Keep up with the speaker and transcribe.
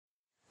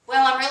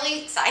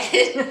really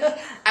excited.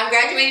 I'm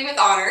graduating with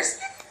honors.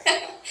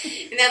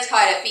 And that's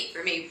quite a feat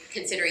for me,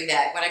 considering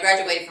that when I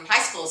graduated from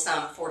high school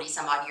some 40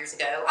 some odd years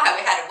ago, I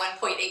had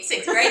a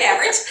 1.86 grade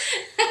average.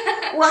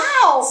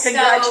 Wow,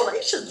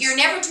 congratulations. So you're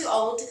never too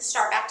old to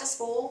start back to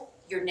school.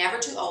 You're never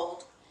too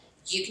old.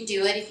 You can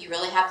do it if you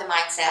really have the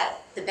mindset.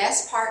 The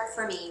best part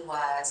for me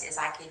is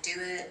I could do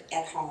it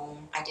at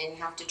home. I didn't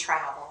have to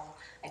travel.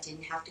 I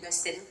didn't have to go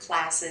sit in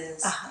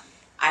classes.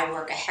 I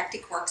work a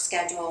hectic work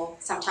schedule,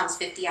 sometimes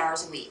 50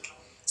 hours a week.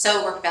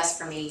 So it worked best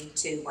for me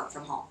to work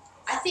from home.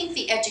 I think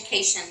the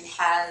education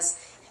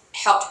has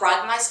helped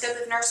broaden my scope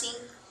of nursing,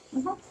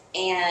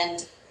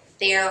 and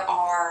there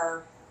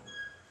are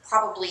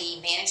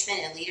probably management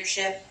and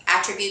leadership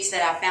attributes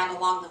that I've found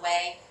along the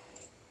way.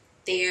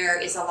 There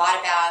is a lot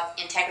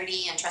about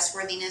integrity and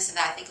trustworthiness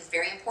that I think is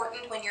very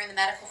important when you're in the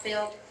medical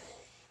field.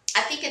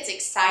 I think it's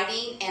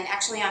exciting, and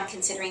actually I'm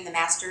considering the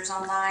master's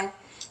online,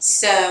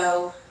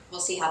 so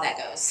we'll see how that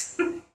goes.